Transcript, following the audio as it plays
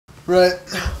Right.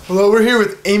 Well, we're here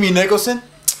with Amy Nicholson.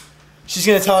 She's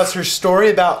going to tell us her story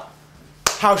about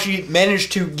how she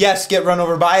managed to, yes, get run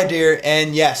over by a deer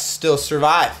and, yes, still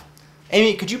survive.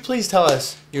 Amy, could you please tell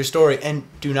us your story and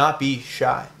do not be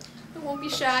shy? I won't be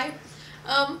shy.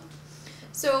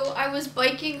 So I was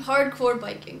biking, hardcore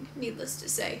biking, needless to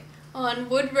say, on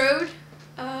Wood Road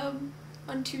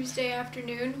on Tuesday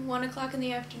afternoon, 1 o'clock in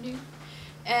the afternoon.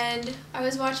 And I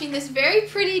was watching this very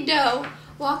pretty doe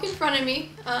walk in front of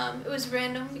me. It was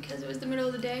random because it was the middle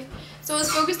of the day. So I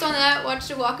was focused on that, watched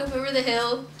her walk up over the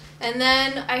hill, and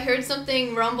then I heard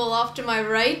something rumble off to my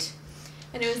right,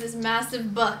 and it was this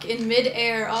massive buck in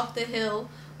mid-air off the hill.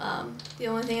 The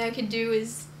only thing I could do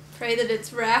is pray that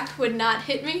its rack would not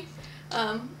hit me.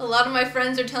 A lot of my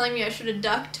friends are telling me I should have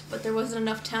ducked, but there wasn't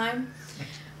enough time.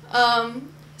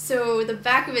 So the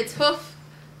back of its hoof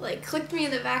clicked me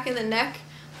in the back of the neck.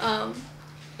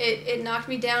 It knocked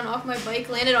me down off my bike,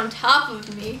 landed on top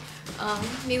of me.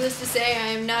 Needless to say, I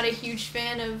am not a huge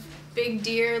fan of big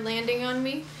deer landing on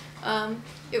me.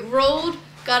 It rolled,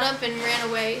 got up, and ran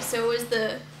away. So it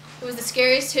was the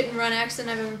scariest hit and run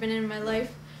accident I've ever been in my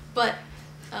life. But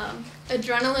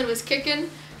adrenaline was kicking.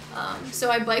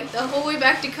 So I biked the whole way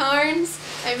back to Carnes.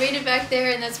 I made it back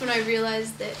there, and that's when I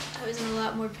realized that I was in a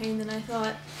lot more pain than I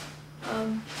thought.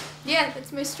 Yeah,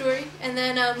 that's my story. And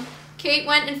then Kate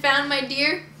went and found my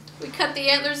deer. We cut the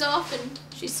antlers off, and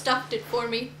she stuffed it for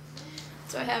me.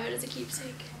 So I have it as a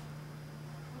keepsake.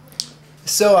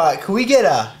 So can we get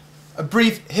a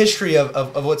brief history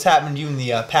of what's happened to you in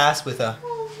the past with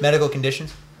medical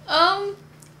conditions?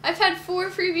 I've had 4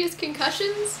 previous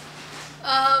concussions.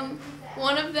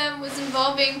 One of them was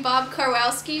involving Bob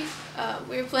Karwowski.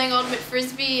 We were playing ultimate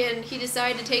frisbee, and he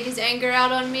decided to take his anger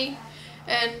out on me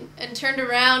and turned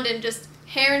around and just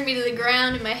hammered me to the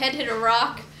ground, and my head hit a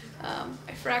rock.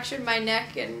 I fractured my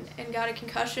neck and got a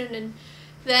concussion. And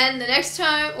then the next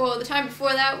time, well, the time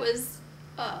before that was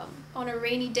on a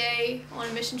rainy day on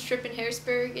a mission trip in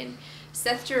Harrisburg, and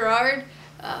Seth Gerard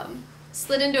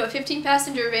slid into a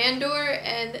 15-passenger van door,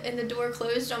 and the door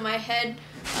closed on my head,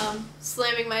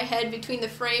 slamming my head between the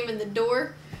frame and the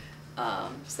door.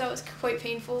 So that was quite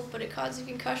painful, but it caused a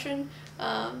concussion.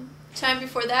 Time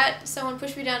before that, someone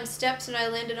pushed me down the steps, and I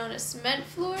landed on a cement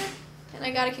floor, and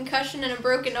I got a concussion and a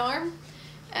broken arm.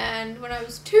 And when I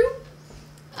was 2,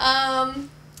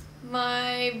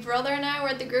 my brother and I were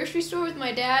at the grocery store with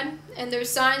my dad, and there's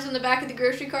signs on the back of the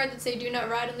grocery cart that say "Do not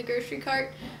ride on the grocery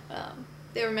cart."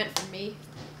 They were meant for me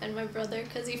and my brother,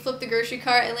 because he flipped the grocery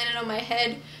cart and landed on my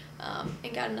head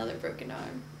and got another broken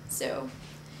arm. So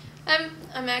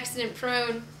I'm accident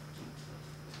prone.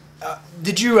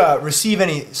 Did you receive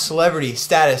any celebrity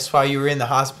status while you were in the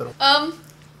hospital?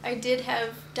 I did have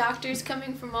doctors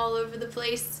coming from all over the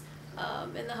place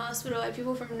in the hospital. I had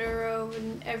people from neuro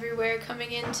and everywhere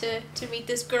coming in to meet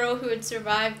this girl who had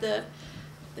survived the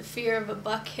fear of a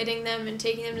buck hitting them and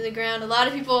taking them to the ground. A lot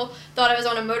of people thought I was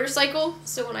on a motorcycle,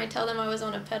 so when I tell them I was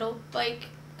on a pedal bike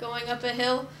going up a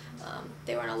hill,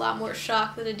 they were in a lot more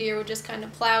shock that a deer would just kind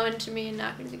of plow into me and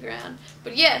knock me to the ground.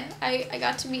 But yeah, I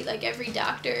got to meet every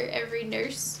doctor, every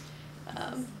nurse,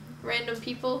 random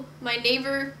people. My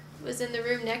neighbor was in the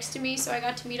room next to me, so I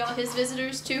got to meet all his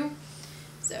visitors too.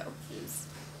 So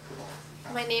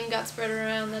my name got spread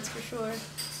around, that's for sure.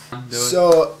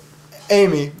 So,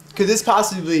 Amy, could this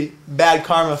possibly be bad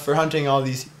karma for hunting all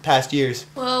these past years?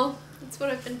 Well, that's what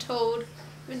I've been told.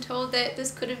 I've been told that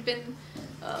this could have been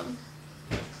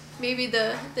maybe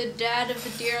the dad of the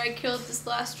deer I killed this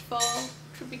last fall,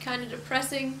 which would be kind of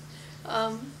depressing.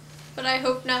 But I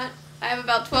hope not. I have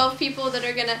about 12 people that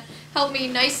are going to help me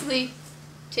nicely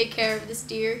take care of this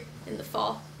deer in the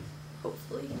fall,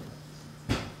 hopefully.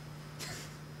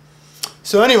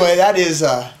 So anyway, that is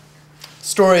a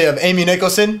story of Amy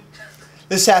Nicholson.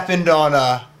 This happened on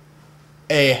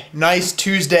a nice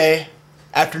Tuesday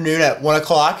afternoon at 1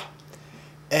 o'clock.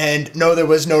 And no, there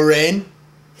was no rain.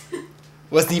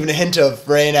 Wasn't even a hint of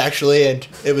rain, actually, and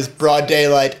it was broad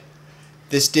daylight.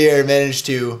 This deer managed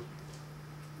to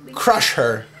crush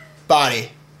her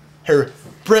body, her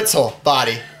brittle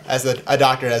body, as a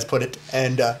doctor has put it,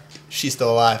 and she's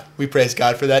still alive. We praise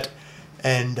God for that,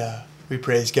 and we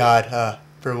praise God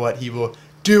for what He will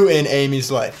do in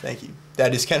Amy's life. Thank you.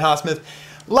 That is Ken Hosmith,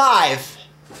 live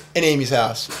in Amy's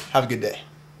house. Have a good day.